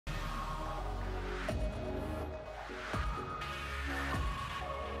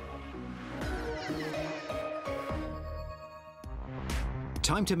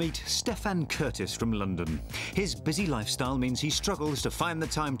Time to meet Stefan Curtis from London. His busy lifestyle means he struggles to find the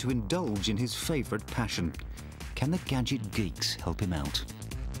time to indulge in his favourite passion. Can the Gadget Geeks help him out?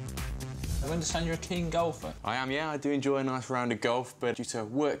 I understand you're a keen golfer. I am, yeah. I do enjoy a nice round of golf, but due to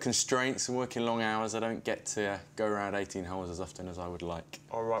work constraints and working long hours, I don't get to go around 18 holes as often as I would like.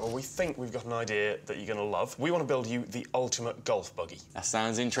 All right, well, we think we've got an idea that you're going to love. We want to build you the ultimate golf buggy. That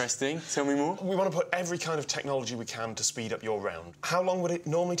sounds interesting. Tell me more. We want to put every kind of technology we can to speed up your round. How long would it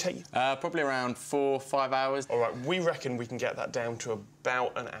normally take you? Probably around 4 or 5 hours. All right, we reckon we can get that down to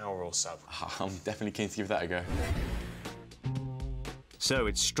about an hour or so. I'm definitely keen to give that a go. So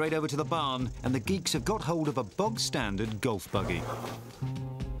it's straight over to the barn, and the geeks have got hold of a bog-standard golf buggy.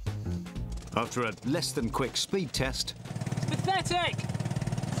 After a less than quick speed test... Pathetic!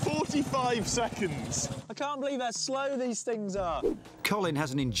 45 seconds! I can't believe how slow these things are. Colin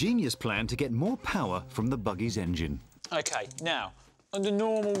has an ingenious plan to get more power from the buggy's engine. OK, now, under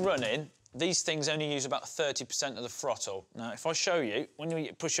normal running, these things only use about 30% of the throttle. Now, if I show you, when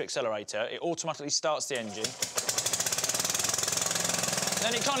you push your accelerator, it automatically starts the engine.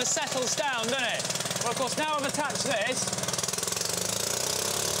 Then it kind of settles down, doesn't it? Well, of course, now I've attached this,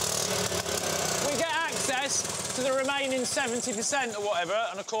 we get access to the remaining 70% or whatever,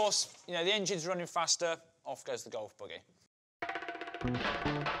 and of course, you know, the engine's running faster, off goes the golf buggy.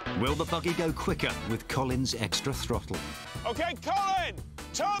 Will the buggy go quicker with Colin's extra throttle? OK, Colin!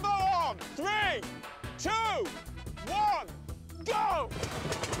 Turbo on! 3, 2, 1, go!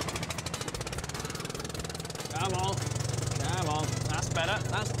 Come on. Come on. That's better.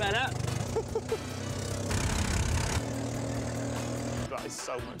 That's better. That is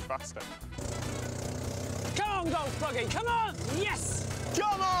so much faster. Come on, golf buggy. Come on. Yes.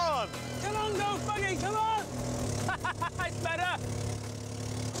 Come on! Come on, golf buggy. Come on. It's better.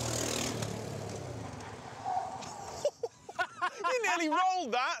 You nearly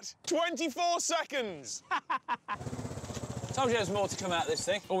rolled that! 24 seconds! Told you there's more to come out of this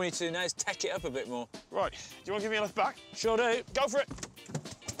thing. All we need to do now is tech it up a bit more. Right, do you want to give me a lift back? Sure do. Go for it!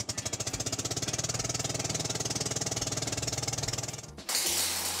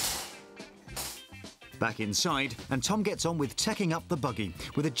 Back inside, and Tom gets on with teching up the buggy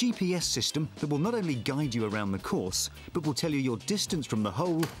with a GPS system that will not only guide you around the course, but will tell you your distance from the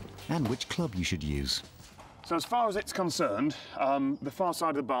hole and which club you should use. So as far as it's concerned, the far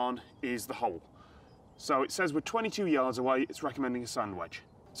side of the barn is the hole. So it says we're 22 yards away, it's recommending a sand wedge.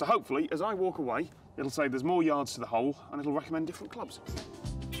 So hopefully, as I walk away, it'll say there's more yards to the hole and it'll recommend different clubs.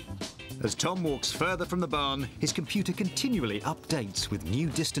 As Tom walks further from the barn, his computer continually updates with new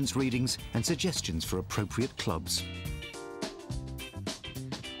distance readings and suggestions for appropriate clubs.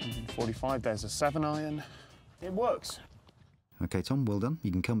 145, there's a 7-iron. It works. OK, Tom, well done. You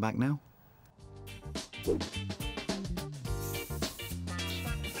can come back now.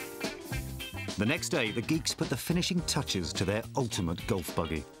 The next day, the geeks put the finishing touches to their ultimate golf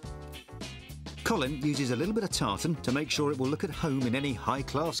buggy. Colin uses a little bit of tartan to make sure it will look at home in any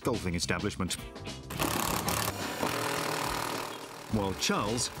high-class golfing establishment. While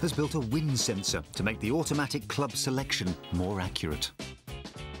Charles has built a wind sensor to make the automatic club selection more accurate.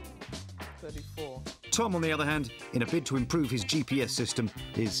 34. Tom, on the other hand, in a bid to improve his GPS system,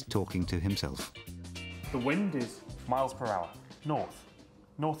 is talking to himself. The wind is miles per hour, north,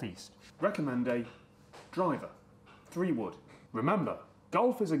 northeast. Recommend a driver, 3 wood. Remember,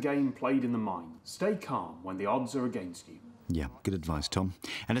 golf is a game played in the mind. Stay calm when the odds are against you. Yeah, good advice, Tom.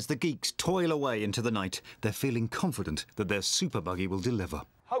 And as the geeks toil away into the night, they're feeling confident that their super buggy will deliver.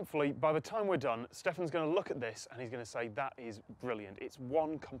 Hopefully, by the time we're done, Stefan's going to look at this and he's going to say, that is brilliant. It's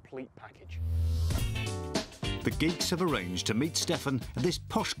one complete package. The geeks have arranged to meet Stefan at this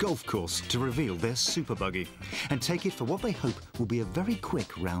posh golf course to reveal their super buggy and take it for what they hope will be a very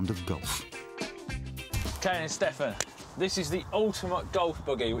quick round of golf. OK, and Stefan, this is the ultimate golf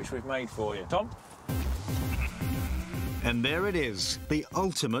buggy which we've made for you. Tom? And there it is, the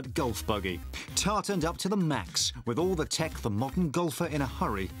ultimate golf buggy, tartaned up to the max with all the tech the modern golfer in a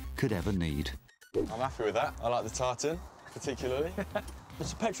hurry could ever need. I'm happy with that. I like the tartan, particularly.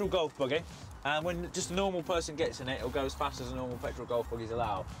 It's a petrol golf buggy, and when just a normal person gets in it, it'll go as fast as a normal petrol golf buggies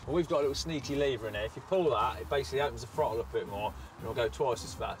allow. But we've got a little sneaky lever in there. If you pull that, it basically opens the throttle up a bit more, and it'll go twice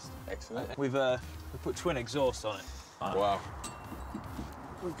as fast. Excellent. We've put twin exhaust on it. Wow.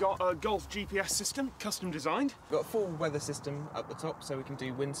 We've got a golf GPS system, custom designed. We've got a full weather system up the top, so we can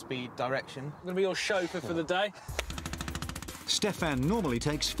do wind speed, direction. I'm going to be your chauffeur for the day. Stefan normally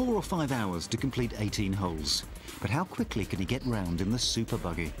takes 4 or 5 hours to complete 18 holes. But how quickly can he get round in the super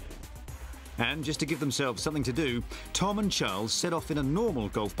buggy? And just to give themselves something to do, Tom and Charles set off in a normal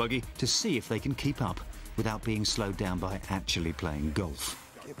golf buggy to see if they can keep up. without being slowed down by actually playing golf.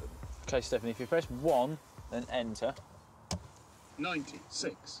 OK, Stephanie, if you press 1, then enter.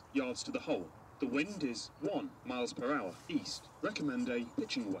 96 yards to the hole. The wind is 1 miles per hour east. Recommend a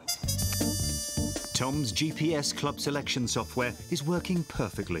pitching wedge. Tom's GPS club selection software is working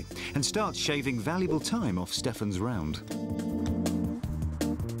perfectly and starts shaving valuable time off Stefan's round.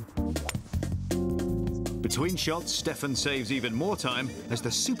 Between shots, Stefan saves even more time as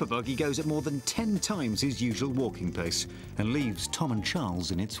the super buggy goes at more than 10 times his usual walking pace and leaves Tom and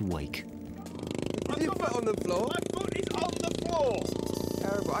Charles in its wake. Your foot on the floor? My foot is on the floor!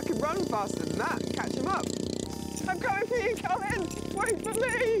 Terrible. I could run faster than that and catch him up. I'm coming for you, Colin! Wait for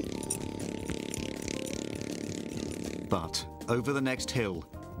me! But over the next hill,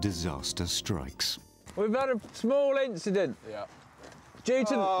 disaster strikes. We've had a small incident. Yeah. Due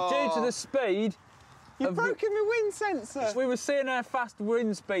to the speed. You've broken my wind sensor. We were seeing how fast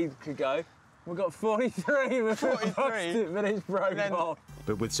wind speed could go. We got 43 before 43? but it's broken off.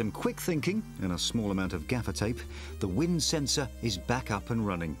 But with some quick thinking and a small amount of gaffer tape, the wind sensor is back up and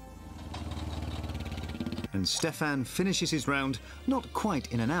running. And Stefan finishes his round, not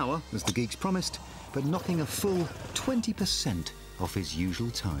quite in an hour, as the geeks promised, but knocking a full 20% off his usual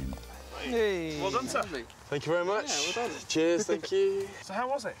time. Hey. Well done, sir. Thank you very much. Yeah, well done. Cheers, thank you. So how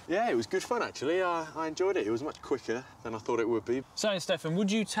was it? Yeah, it was good fun actually. I enjoyed it. It was much quicker than I thought it would be. So, Stefan,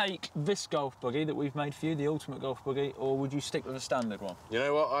 would you take this golf buggy that we've made for you, the ultimate golf buggy, or would you stick with a standard one? You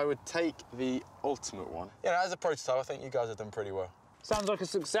know what? I would take the ultimate one. Yeah, as a prototype, I think you guys have done pretty well. Sounds like a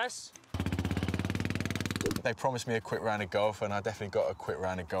success. They promised me a quick round of golf, and I definitely got a quick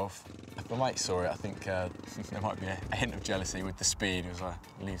round of golf. If my mate saw it, I think there might be a hint of jealousy with the speed as I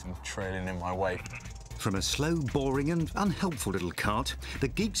leave them trailing in my wake. From a slow, boring and unhelpful little cart, the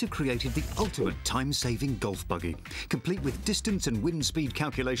geeks have created the ultimate time-saving golf buggy, complete with distance and wind speed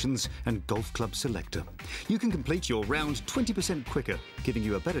calculations and golf club selector. You can complete your round 20% quicker, giving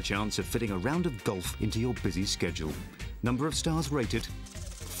you a better chance of fitting a round of golf into your busy schedule. Number of stars rated?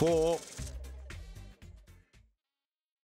 4.